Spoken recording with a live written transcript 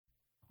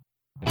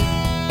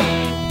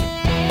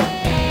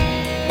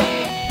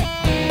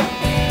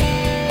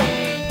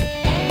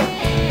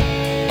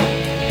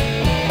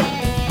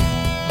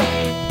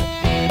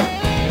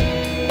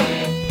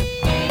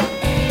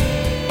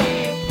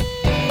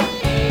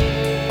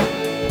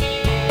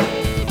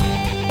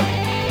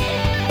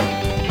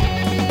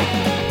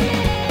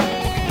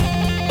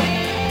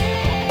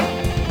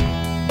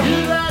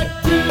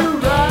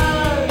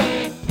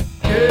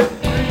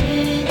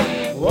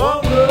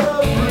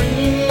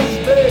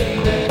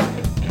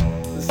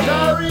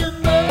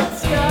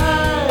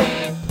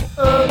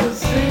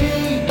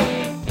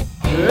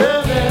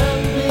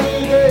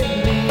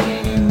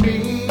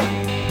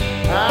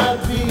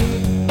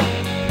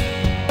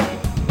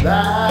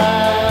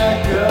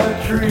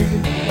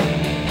tree.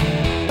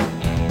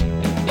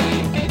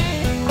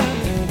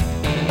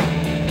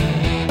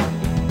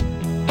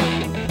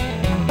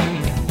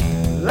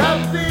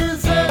 Life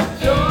is a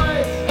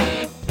choice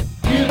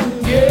you can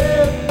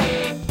give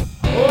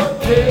or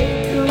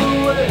take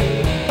away.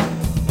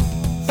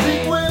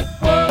 Sing with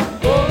one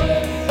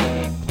voice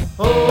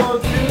or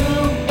two,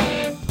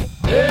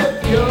 it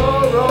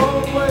your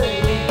own way.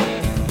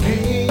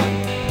 Be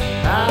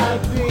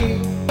happy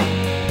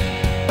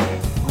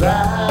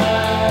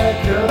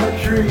like a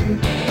tree.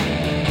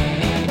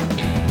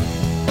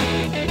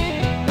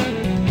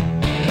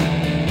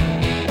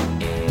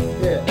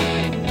 Yeah.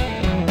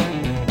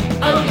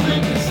 I don't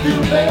think it's too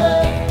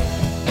bad.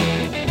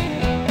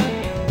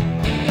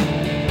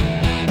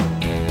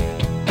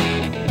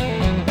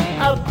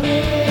 I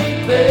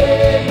think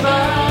they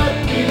might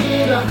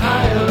need a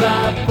higher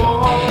life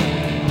form.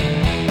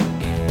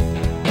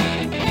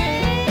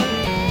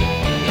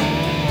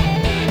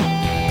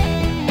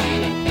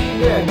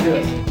 Yeah,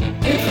 'cause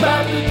it's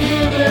about the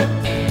giving,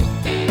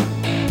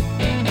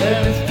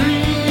 and it's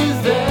trees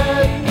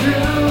that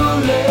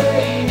truly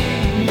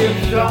have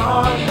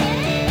shone.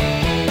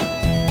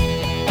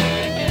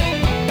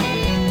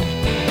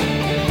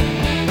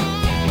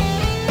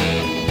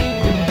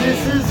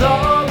 This is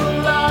all the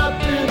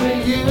life in the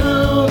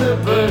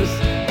universe,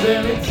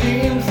 then it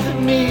seems to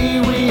me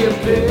we have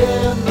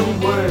been the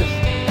worst.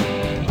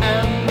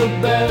 And the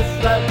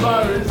best, as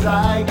far as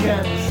I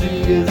can see,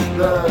 is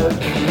the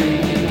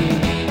tree.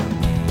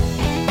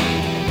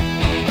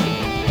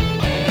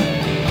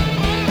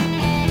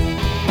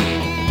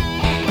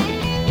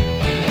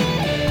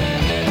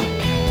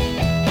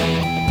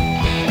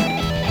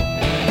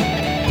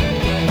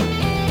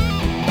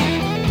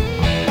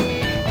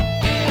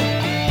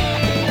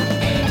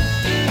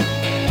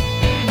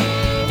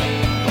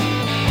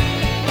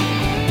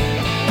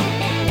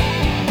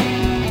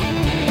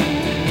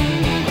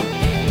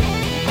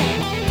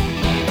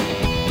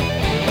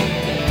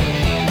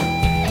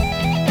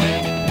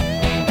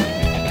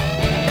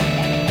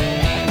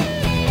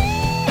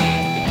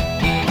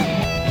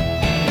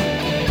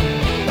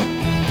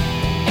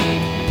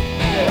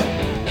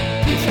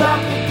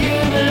 Stop the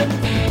giving,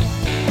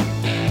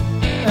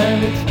 and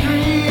it's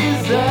trees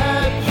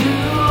that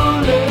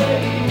truly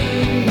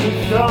have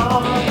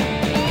shone.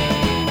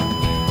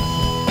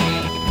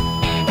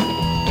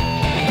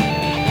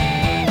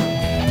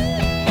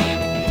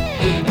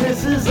 If this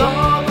is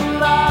all the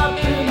life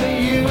in the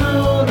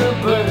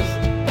universe,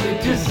 it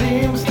just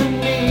seems to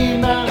me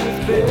man has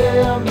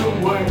been the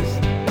worst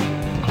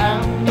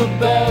and the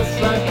best,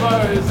 as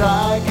far as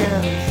I can